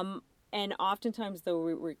 And oftentimes, though,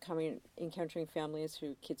 we're encountering families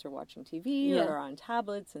who kids are watching TV or on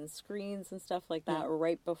tablets and screens and stuff like that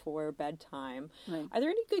right before bedtime. Right. Are there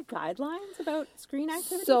any good guidelines about screen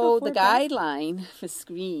activity? So before the bed? guideline for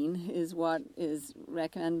screen is what is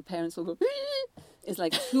recommended. Parents will go, is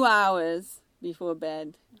like 2 hours before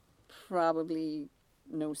bed, probably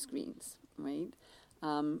no screens, right?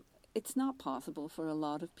 It's not possible for a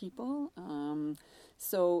lot of people.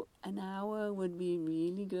 So an hour would be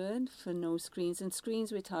really good for no screens. And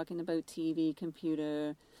screens, we're talking about TV,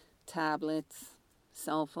 computer, tablets,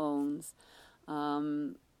 cell phones.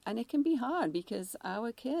 And it can be hard because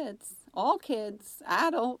our kids, all kids,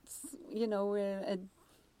 adults, we're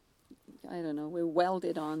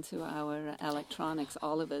welded onto our electronics,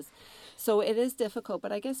 all of us. So it is difficult,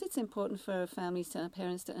 but I guess it's important for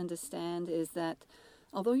parents to understand is that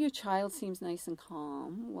although your child seems nice and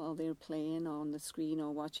calm while they're playing on the screen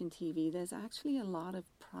or watching TV, there's actually a lot of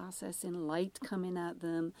processing light coming at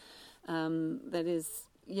them that is,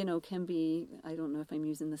 can be, I don't know if I'm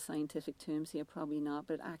using the scientific terms here, probably not,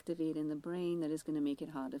 but activating the brain that is going to make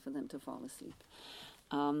it harder for them to fall asleep.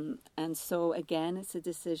 And so, again, it's a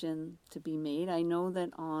decision to be made. I know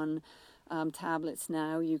that on tablets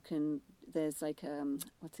now there's like,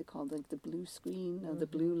 what's it called, like the blue screen or the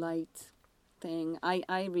blue light thing.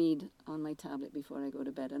 I read on my tablet before I go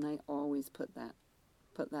to bed, and I always put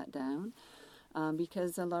that down.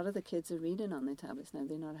 Because a lot of the kids are reading on their tablets now;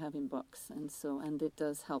 they're not having books, and it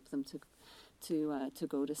does help them to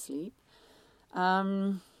go to sleep.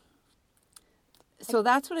 So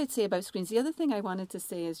that's what I'd say about screens. The other thing I wanted to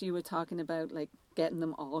say is you were talking about like getting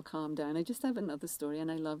them all calmed down. I just have another story,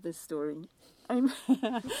 and I love this story.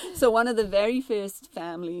 So one of the very first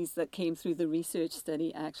families that came through the research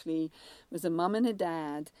study actually was a mum and a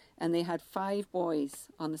dad, and they had 5 boys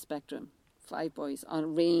on the spectrum. 5 boys on a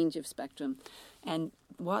range of spectrum. And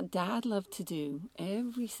what Dad loved to do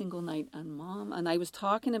every single night, and Mom, and I was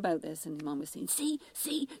talking about this, and Mom was saying, see,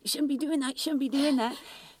 you shouldn't be doing that.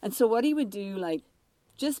 And so what he would do, like,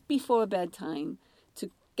 just before bedtime,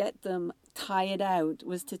 to get them tired out,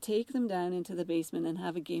 was to take them down into the basement and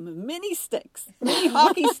have a game of mini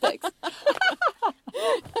hockey sticks.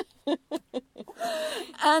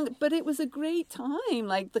 But it was a great time.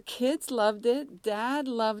 Like, the kids loved it. Dad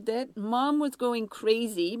loved it. Mom was going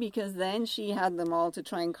crazy because then she had them all to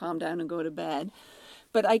try and calm down and go to bed.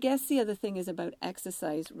 But I guess the other thing is about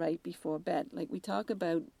exercise right before bed. Like, we talk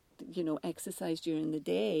about, exercise during the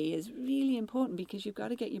day is really important because you've got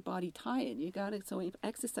to get your body tired. So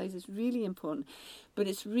exercise is really important, but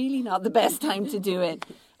it's really not the best time to do it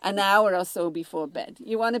an hour or so before bed.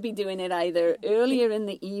 You want to be doing it either earlier in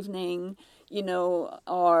the evening,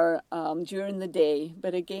 or during the day.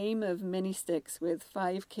 But a game of mini sticks with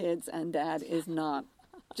 5 kids and Dad is not,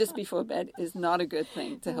 just before bed, is not a good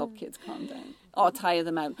thing to help kids calm down or tire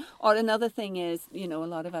them out. Or another thing is, a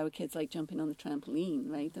lot of our kids like jumping on the trampoline,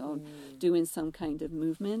 right? Or doing some kind of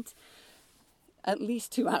movement at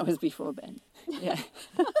least 2 hours before bed. Yeah.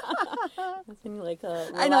 Nothing like a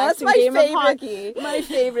I know, that's my game favorite, of hockey. My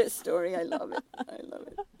favorite story. I love it.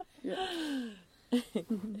 Yeah.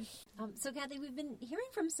 So, Kathy, we've been hearing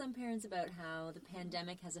from some parents about how the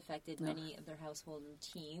pandemic has affected many of their household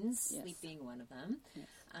routines, Yes. sleep being one of them. Yes.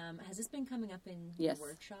 Has this been coming up in Yes. your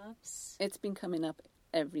workshops? It's been coming up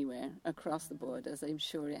everywhere, across the board, as I'm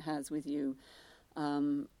sure it has with you.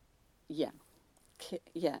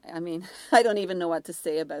 Yeah, I mean, I don't even know what to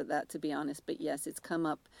say about that, to be honest. But yes, it's come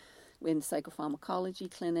up in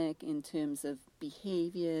psychopharmacology clinic in terms of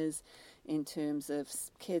behaviors, in terms of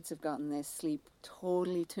kids have gotten their sleep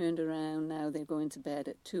totally turned around. Now they're going to bed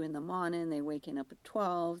at 2 a.m, they're waking up at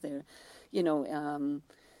 12. They're,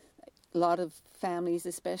 a lot of families,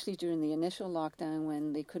 especially during the initial lockdown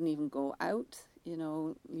when they couldn't even go out,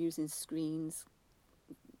 using screens,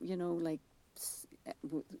 there's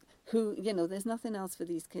nothing else for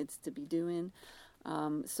these kids to be doing.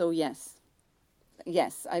 So yes,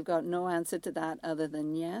 I've got no answer to that other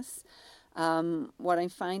than yes. What I'm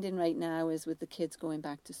finding right now is with the kids going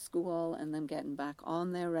back to school and them getting back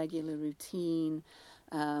on their regular routine,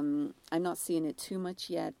 I'm not seeing it too much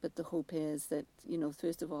yet, but the hope is that,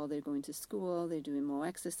 first of all, they're going to school, they're doing more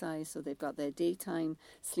exercise, so they've got their daytime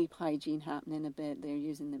sleep hygiene happening a bit, they're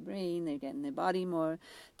using their brain, they're getting their body more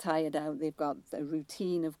tired out, they've got the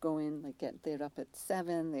routine of going, they're up at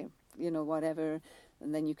 7, they're, whatever,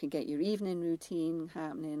 and then you can get your evening routine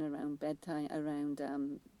happening around bedtime, around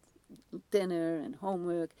dinner and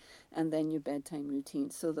homework, and then your bedtime routine.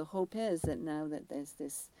 So the hope is that now that there's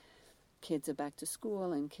this, kids are back to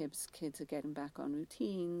school and kids are getting back on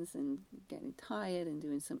routines and getting tired and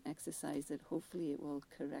doing some exercise, that hopefully it will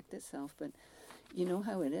correct itself. But you know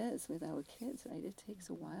how it is with our kids, right? It takes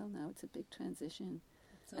a while now. It's a big transition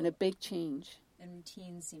and a big change. And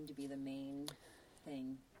routines seem to be the main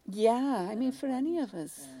thing. Yeah, I mean, for any of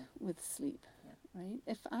us with sleep, right?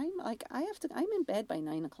 If I'm I'm in bed by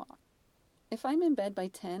 9 o'clock. If I'm in bed by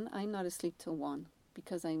 10, I'm not asleep till 1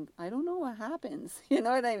 because I don't know what happens. You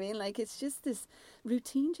know what I mean? It's just this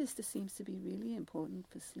routine just seems to be really important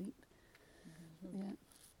for sleep. Mm-hmm. Yeah.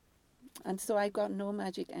 And so I've got no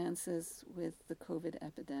magic answers with the COVID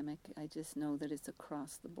epidemic. I just know that it's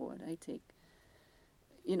across the board. I take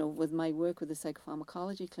with my work with the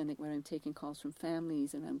psychopharmacology clinic, where I'm taking calls from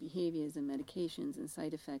families around behaviors and medications and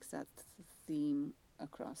side effects, that's the theme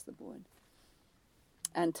across the board.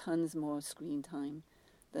 And tons more screen time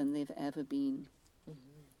than they've ever been,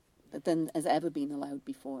 than has ever been allowed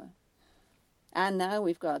before. And now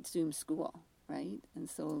we've got Zoom School, right? And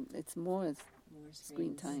so it's more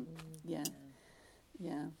screen time. Yeah.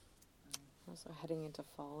 Also heading into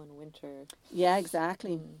fall and winter. Yeah,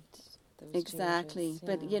 exactly. Exactly. Changes,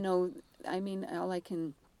 but all I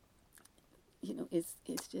can,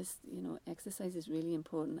 it's just, exercise is really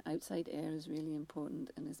important. Outside air is really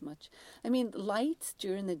important, and light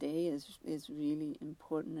during the day is really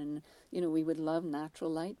important. And we would love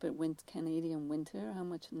natural light, but Canadian winter, how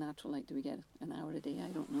much natural light do we get? An hour a day? I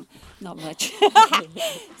don't know. Not much.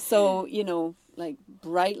 So like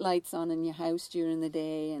bright lights on in your house during the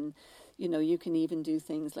day, and you can even do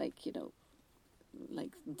things like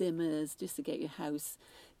like dimmers, just to get your house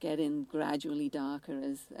getting gradually darker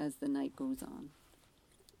as the night goes on.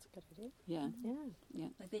 That's a good idea. Yeah.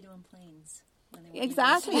 Like they do on planes.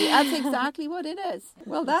 Exactly. That's exactly what it is.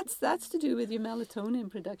 Well, that's to do with your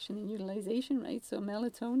melatonin production and utilization, right? So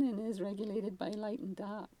melatonin is regulated by light and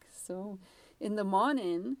dark. So in the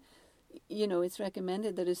morning, it's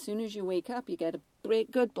recommended that as soon as you wake up, you get a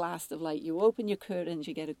good blast of light. You open your curtains,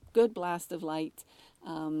 you get a good blast of light.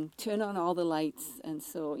 Turn on all the lights, and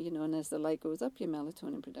so and as the light goes up, your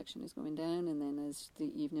melatonin production is going down, and then as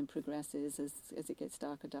the evening progresses, as it gets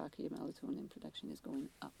darker, your melatonin production is going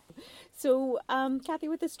up. So, Kathy,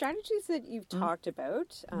 with the strategies that you've talked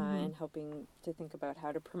about and helping to think about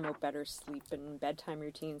how to promote better sleep and bedtime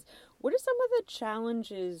routines, what are some of the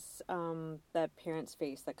challenges that parents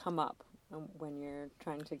face that come up when you're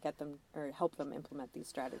trying to get them or help them implement these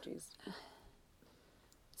strategies?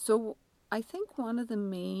 So I think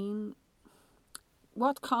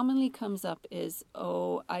what commonly comes up is,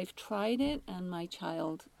 I've tried it and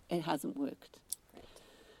it hasn't worked. Right.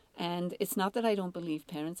 And it's not that I don't believe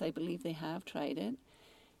parents, I believe they have tried it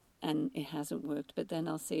and it hasn't worked. But then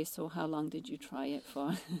I'll say, so how long did you try it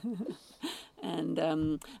for? And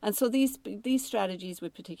so these strategies we're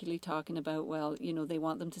particularly talking about, they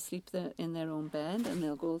want them to sleep in their own bed, and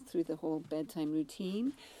they'll go through the whole bedtime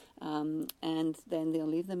routine. And then they'll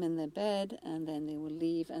leave them in their bed, and then they will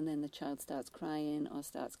leave, and then the child starts crying or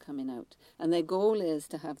starts coming out. And their goal is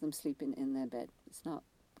to have them sleeping in their bed. It's not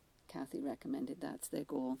Kathy recommended, that's their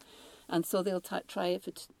goal. And so they'll try it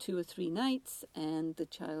for 2 or 3 nights, and the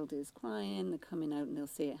child is crying, they're coming out, and they'll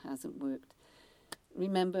say it hasn't worked.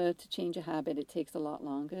 Remember, to change a habit, it takes a lot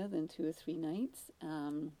longer than 2 or 3 nights,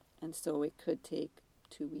 and so it could take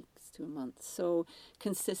 2 weeks to a month. So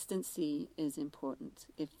consistency is important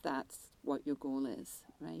if that's what your goal is,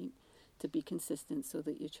 right? To be consistent so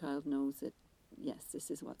that your child knows that, yes,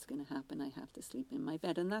 this is what's going to happen. I have to sleep in my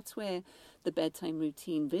bed. And that's where the bedtime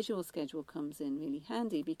routine visual schedule comes in really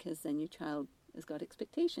handy, because then your child has got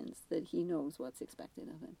expectations that he knows what's expected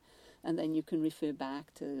of him. And then you can refer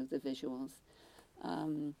back to the visuals.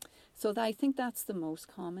 So I think that's the most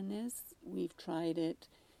common is, we've tried it.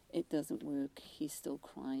 It doesn't work. He's still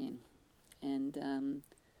crying. And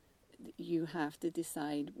you have to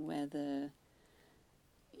decide whether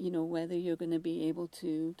you're going to be able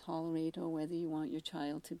to tolerate, or whether you want your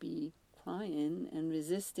child to be crying and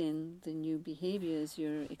resisting the new behaviors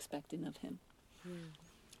you're expecting of him.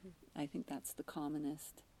 I think that's the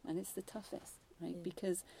commonest, and it's the toughest, right?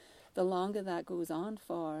 Because the longer that goes on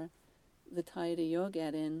for, the tighter you're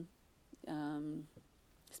getting,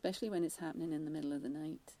 especially when it's happening in the middle of the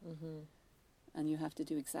night. And you have to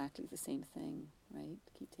do exactly the same thing, right?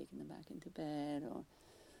 Keep taking them back into bed, or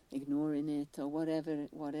ignoring it, or whatever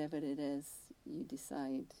it is you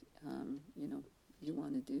decide, you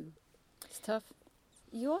want to do. It's tough.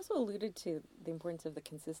 You also alluded to the importance of the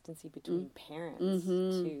consistency between parents,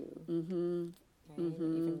 too. Right?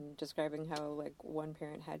 Even describing how, one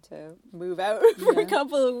parent had to move out for a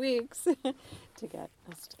couple of weeks to get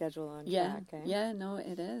a schedule on track. Eh? Yeah, no,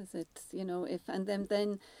 it is. It's,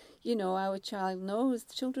 then our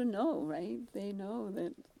children know, right? They know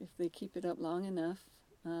that if they keep it up long enough,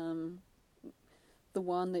 the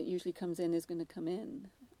one that usually comes in is going to come in,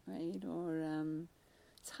 right? Or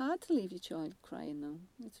it's hard to leave your child crying, though.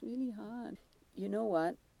 It's really hard. You know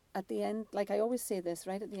what? At the end, I always say this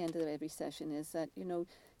right at the end of every session, is that,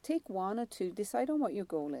 take 1 or 2, decide on what your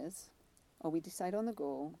goal is, or we decide on the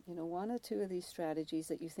goal, 1 or 2 of these strategies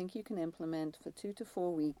that you think you can implement for 2 to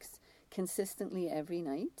 4 weeks consistently every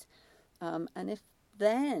night. And if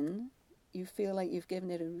then you feel like you've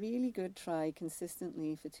given it a really good try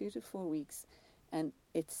consistently for 2 to 4 weeks and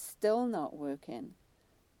it's still not working,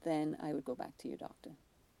 then I would go back to your doctor.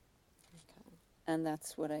 And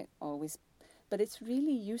that's what I always... But it's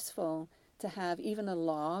really useful to have even a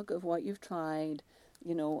log of what you've tried,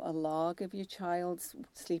 a log of your child's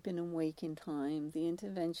sleeping and waking time, the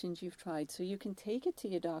interventions you've tried, so you can take it to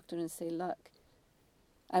your doctor and say, look,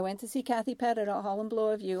 I went to see Kathy Pettit at Holland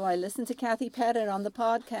Bloorview. I listened to Kathy Pettit on the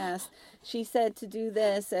podcast. She said to do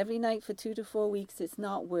this every night for 2 to 4 weeks. It's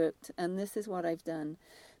not worked, and this is what I've done.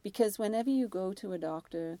 Because whenever you go to a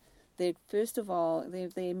doctor, first of all,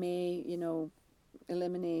 they may,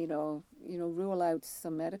 eliminate or, rule out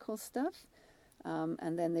some medical stuff.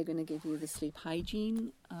 And then they're going to give you the sleep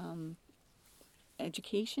hygiene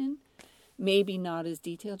education. Maybe not as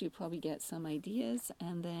detailed. You'll probably get some ideas.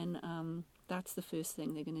 And then that's the first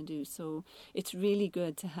thing they're going to do. So it's really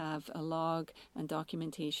good to have a log and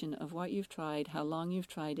documentation of what you've tried, how long you've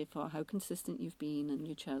tried it for, how consistent you've been, and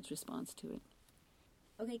your child's response to it.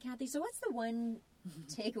 Okay, Kathy, so what's the one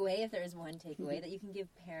takeaway, if there is one takeaway, that you can give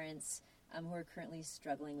parents who are currently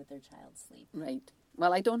struggling with their child's sleep? Right.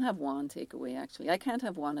 Well, I don't have one takeaway, actually. I can't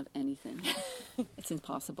have one of anything. It's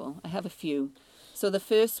impossible. I have a few. So the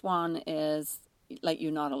first one is,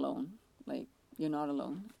 you're not alone. You're not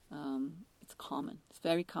alone. It's common. It's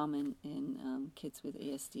very common in kids with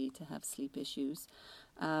ASD to have sleep issues.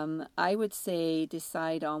 I would say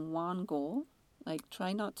decide on one goal.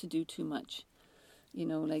 Try not to do too much.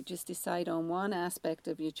 Just decide on one aspect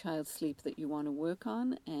of your child's sleep that you want to work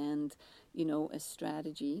on, and, a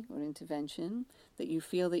strategy or intervention that you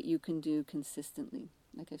feel that you can do consistently.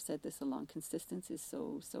 Like I've said this along, consistency is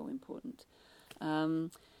so, so important.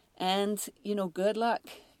 And, good luck.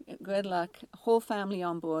 Good luck. Whole family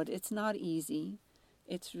on board. It's not easy.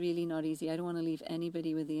 It's really not easy. I don't want to leave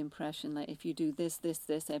anybody with the impression that if you do this,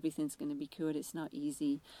 everything's going to be cured. It's not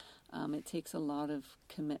easy. It takes a lot of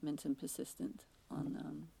commitment and persistence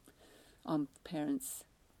on parents'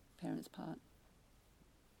 part.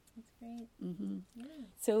 That's great. Mm-hmm. Yeah.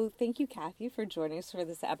 So thank you, Kathy, for joining us for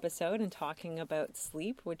this episode and talking about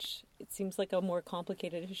sleep, which it seems like a more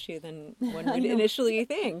complicated issue than one would initially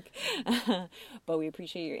think. But we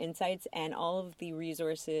appreciate your insights, and all of the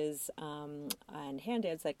resources and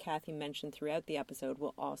handouts that Kathy mentioned throughout the episode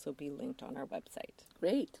will also be linked on our website.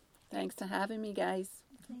 Great. Thanks for having me, guys.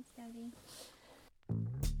 Thanks, Kathy.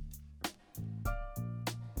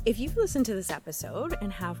 If you've listened to this episode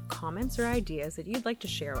and have comments or ideas that you'd like to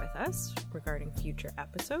share with us regarding future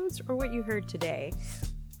episodes or what you heard today,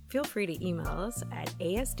 feel free to email us at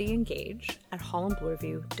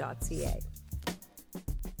asdengage@hollandbloorview.ca.